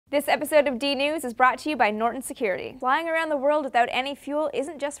This episode of D News is brought to you by Norton Security. Flying around the world without any fuel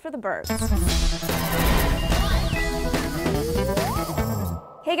isn't just for the birds.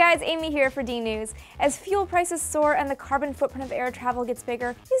 Hey guys, Amy here for D News. As fuel prices soar and the carbon footprint of air travel gets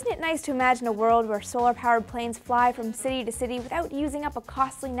bigger, isn't it nice to imagine a world where solar-powered planes fly from city to city without using up a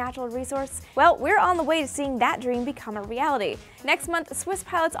costly natural resource? Well, we're on the way to seeing that dream become a reality. Next month, Swiss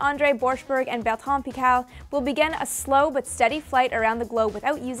pilots André Borschberg and Bertrand Piccard will begin a slow but steady flight around the globe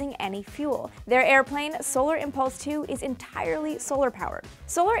without using any fuel. Their airplane, Solar Impulse 2, is entirely solar-powered.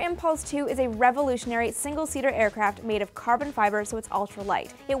 Solar Impulse 2 is a revolutionary single-seater aircraft made of carbon fiber, so it's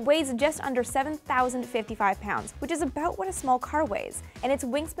ultra-light. It weighs just under 7,055 pounds, which is about what a small car weighs, and its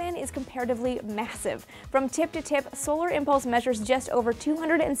wingspan is comparatively massive. From tip to tip, Solar Impulse measures just over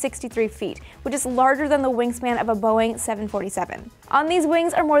 263 feet, which is larger than the wingspan of a Boeing 747. On these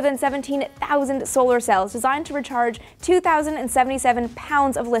wings are more than 17,000 solar cells designed to recharge 2,077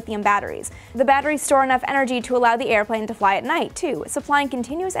 pounds of lithium batteries. The batteries store enough energy to allow the airplane to fly at night, too, supplying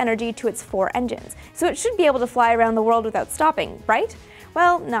continuous energy to its 4 engines. So it should be able to fly around the world without stopping, right?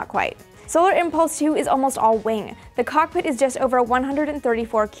 Well, not quite. Solar Impulse 2 is almost all wing. The cockpit is just over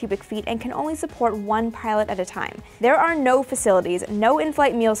 134 cubic feet and can only support one pilot at a time. There are no facilities, no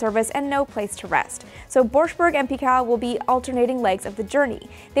in-flight meal service, and no place to rest. So Borschberg and Piccard will be alternating legs of the journey.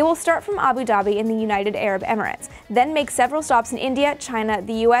 They will start from Abu Dhabi in the United Arab Emirates, then make several stops in India, China,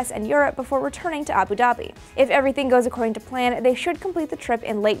 the US, and Europe before returning to Abu Dhabi. If everything goes according to plan, they should complete the trip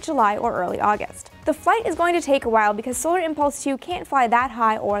in late July or early August. The flight is going to take a while because Solar Impulse 2 can't fly that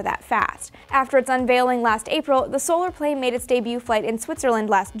high or that fast. After its unveiling last April, the solar plane made its debut flight in Switzerland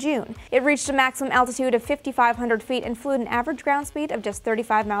last June. It reached a maximum altitude of 5,500 feet and flew at an average ground speed of just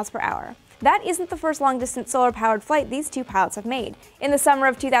 35 miles per hour. That isn't the first long-distance solar-powered flight these two pilots have made. In the summer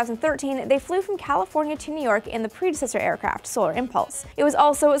of 2013, they flew from California to New York in the predecessor aircraft, Solar Impulse. It was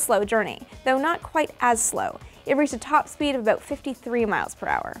also a slow journey, though not quite as slow. It reached a top speed of about 53 miles per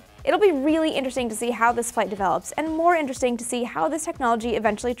hour. It'll be really interesting to see how this flight develops, and more interesting to see how this technology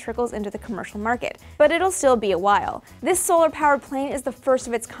eventually trickles into the commercial market. But it'll still be a while. This solar-powered plane is the first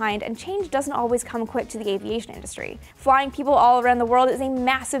of its kind, and change doesn't always come quick to the aviation industry. Flying people all around the world is a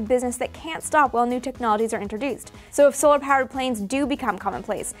massive business that can't stop while new technologies are introduced. So if solar-powered planes do become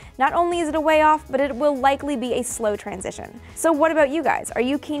commonplace, not only is it a way off, but it will likely be a slow transition. So what about you guys? Are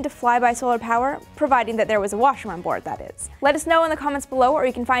you keen to fly by solar power? Providing that there was a washroom on board, that is. Let us know in the comments below, or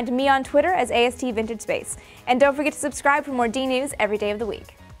you can find me on Twitter as AST Vintage Space. And don't forget to subscribe for more D News every day of the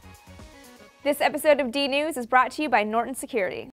week. This episode of D News is brought to you by Norton Security.